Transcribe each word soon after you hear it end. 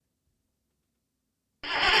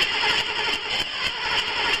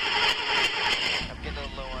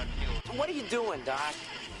are you doing, Doc?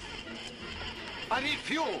 I need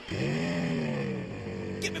fuel.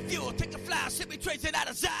 Give me fuel, take a fly, send me tracing out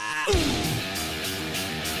of sight.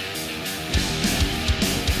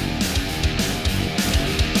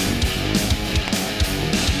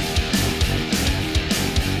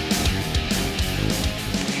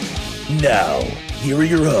 Now, here are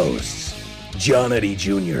your hosts, John Eddie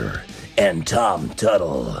Jr. and Tom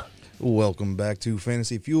Tuttle. Welcome back to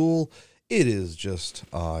Fantasy Fuel. It is just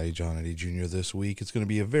I, John Eddie Jr. this week. It's going to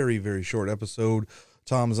be a very, very short episode.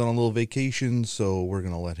 Tom is on a little vacation, so we're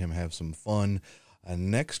going to let him have some fun.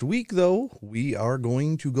 Next week, though, we are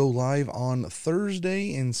going to go live on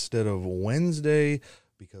Thursday instead of Wednesday,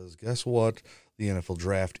 because guess what? The NFL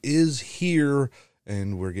Draft is here,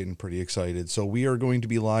 and we're getting pretty excited. So we are going to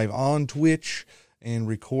be live on Twitch and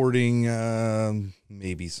recording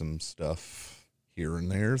maybe some stuff here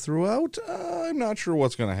and there throughout. I'm not sure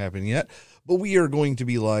what's going to happen yet, but we are going to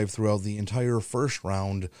be live throughout the entire first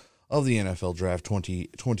round of the NFL Draft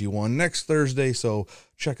 2021 next Thursday. So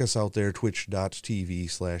check us out there,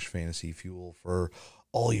 twitch.tv/fantasyfuel for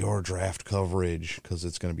all your draft coverage, because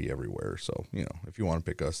it's going to be everywhere. So, you know, if you want to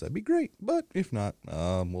pick us, that'd be great. But if not,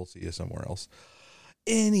 we'll see you somewhere else.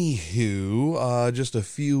 Anywho, just a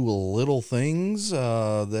few little things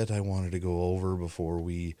that I wanted to go over before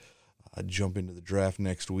we jump into the draft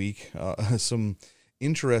next week. Some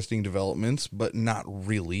interesting developments, but not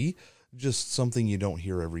really. Just something you don't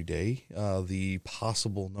hear every day. The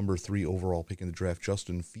possible number 3 overall pick in the draft,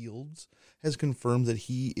 Justin Fields, has confirmed that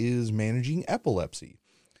he is managing epilepsy.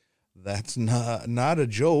 That's not a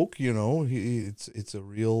joke, you know. It's a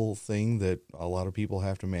real thing that a lot of people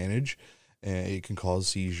have to manage. It can cause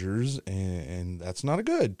seizures, and that's not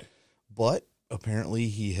good. But apparently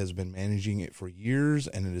he has been managing it for years,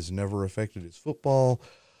 and it has never affected his football.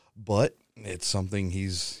 But it's something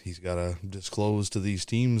he's got to disclose to these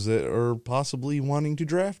teams that are possibly wanting to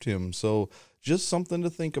draft him. So just something to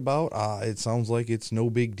think about. It sounds like it's no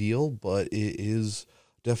big deal, but it is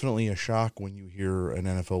definitely a shock when you hear an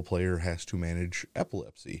NFL player has to manage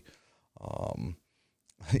epilepsy.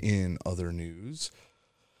 In other news,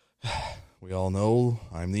 we all know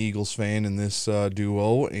I'm the Eagles fan in this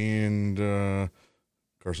duo, and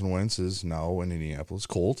Carson Wentz is now an Indianapolis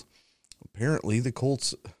Colt. Apparently, the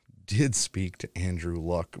Colts did speak to Andrew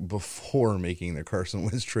Luck before making the Carson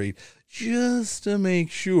Wentz trade, just to make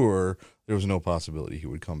sure there was no possibility he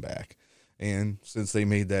would come back. And since they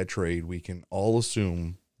made that trade, we can all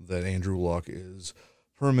assume that Andrew Luck is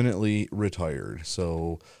permanently retired.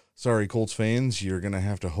 So, sorry, Colts fans, you're going to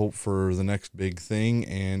have to hope for the next big thing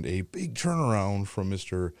and a big turnaround from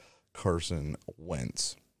Mr. Carson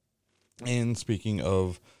Wentz. And speaking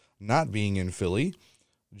of not being in Philly,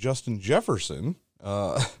 Justin Jefferson,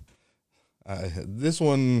 this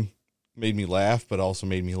one made me laugh, but also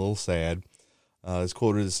made me a little sad. Is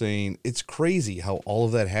quoted as saying, "It's crazy how all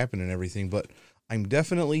of that happened and everything, but I'm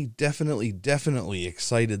definitely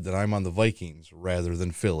excited that I'm on the Vikings rather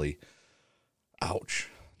than Philly." Ouch.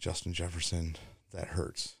 Justin Jefferson, that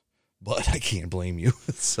hurts, but I can't blame you.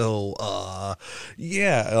 So,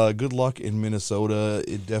 good luck in Minnesota.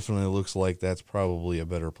 It definitely looks like that's probably a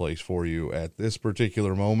better place for you at this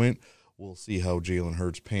particular moment. We'll see how Jalen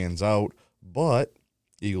Hurts pans out, but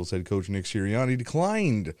Eagles head coach Nick Sirianni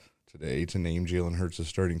declined today to name Jalen Hurts as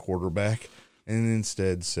starting quarterback, and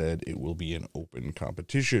instead said it will be an open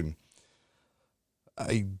competition.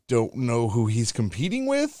 I don't know who he's competing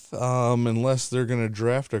with, unless they're going to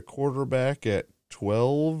draft a quarterback at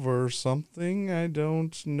 12 or something. I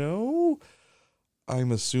don't know.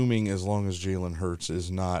 I'm assuming as long as Jalen Hurts is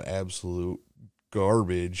not absolute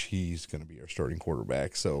garbage, he's going to be our starting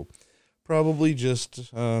quarterback. So probably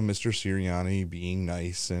just Mr. Sirianni being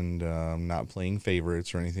nice and not playing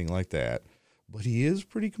favorites or anything like that. But he is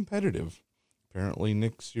pretty competitive. Apparently,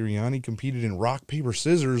 Nick Sirianni competed in rock, paper,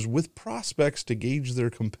 scissors with prospects to gauge their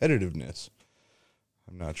competitiveness.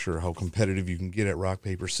 I'm not sure how competitive you can get at rock,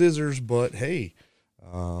 paper, scissors, but hey,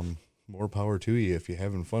 more power to you. If you're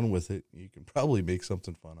having fun with it, you can probably make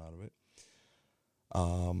something fun out of it.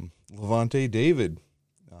 Lavonte David,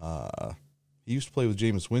 he used to play with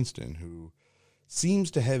Jameis Winston, who seems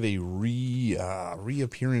to have a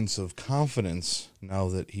reappearance of confidence now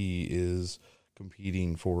that he is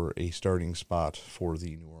competing for a starting spot for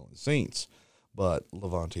the New Orleans Saints. But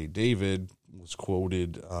Lavonte David was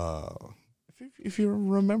quoted, if you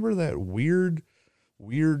remember that weird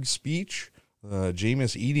speech,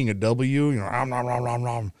 Jameis eating a W, you know,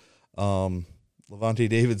 Lavonte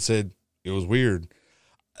David said it was weird.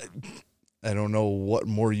 I don't know what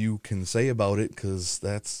more you can say about it, because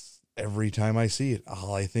that's every time I see it,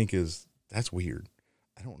 all I think is that's weird.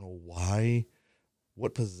 I don't know why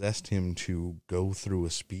what possessed him to go through a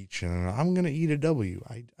speech and I'm going to eat a W.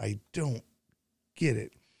 I don't get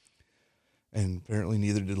it. And apparently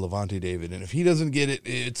neither did Levante David. And if he doesn't get it,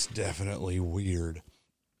 it's definitely weird.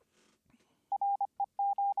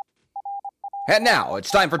 And now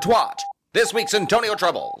it's time for Twatch, this week's Antonio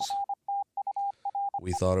Troubles.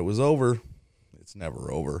 We thought it was over. It's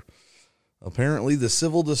never over. Apparently the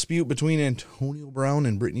civil dispute between Antonio Brown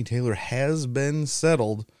and Brittany Taylor has been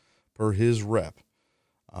settled per his rep.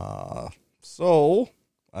 So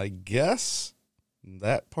I guess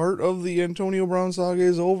that part of the Antonio Brown saga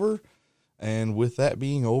is over. And with that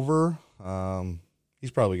being over,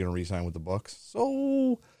 he's probably going to re-sign with the Bucks.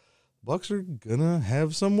 So Bucks are going to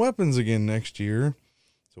have some weapons again next year.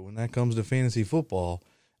 So when that comes to fantasy football,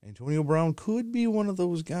 Antonio Brown could be one of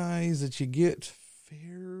those guys that you get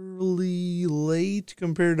fairly late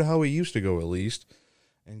compared to how he used to go, at least,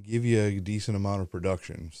 and give you a decent amount of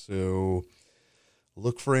production. So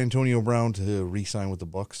look for Antonio Brown to re-sign with the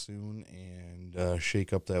Bucks soon and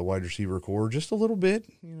shake up that wide receiver core just a little bit.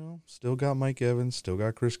 You know, still got Mike Evans, still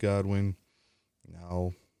got Chris Godwin.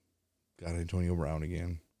 Now got Antonio Brown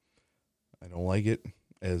again. I don't like it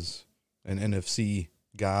as an NFC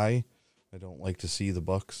guy. I don't like to see the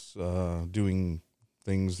Bucks doing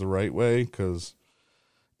things the right way because,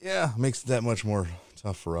 yeah, it makes it that much more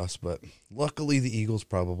tough for us. But luckily, the Eagles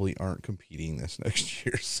probably aren't competing this next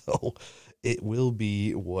year, so it will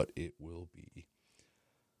be what it will be.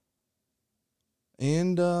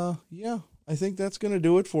 And, yeah, I think that's going to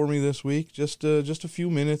do it for me this week. Just a few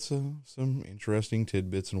minutes of some interesting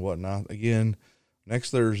tidbits and whatnot. Again,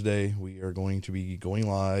 next Thursday, we are going to be going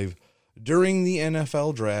live during the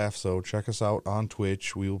NFL draft, so check us out on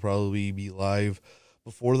Twitch. We will probably be live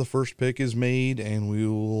before the first pick is made, and we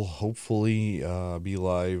will hopefully be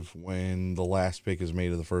live when the last pick is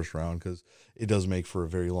made of the first round, because it does make for a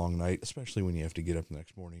very long night, especially when you have to get up the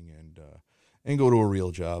next morning and go to a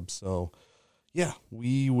real job. So, yeah,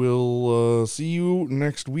 we will see you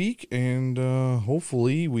next week, and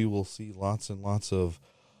hopefully we will see lots and lots of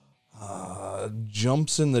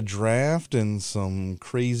jumps in the draft and some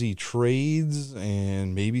crazy trades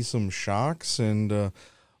and maybe some shocks. And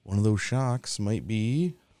one of those shocks might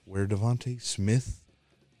be where Devontae Smith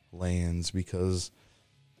lands, because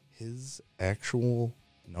his actual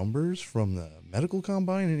numbers from the medical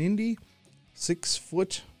combine in Indy, 6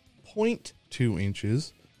 foot 0.2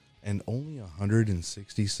 inches and only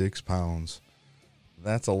 166 pounds.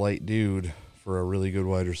 That's a light dude for a really good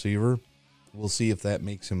wide receiver. We'll see if that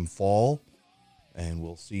makes him fall, and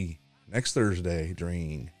we'll see next Thursday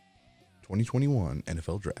during 2021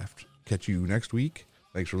 NFL Draft. Catch you next week.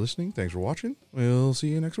 Thanks for listening. Thanks for watching. We'll see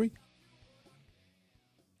you next week.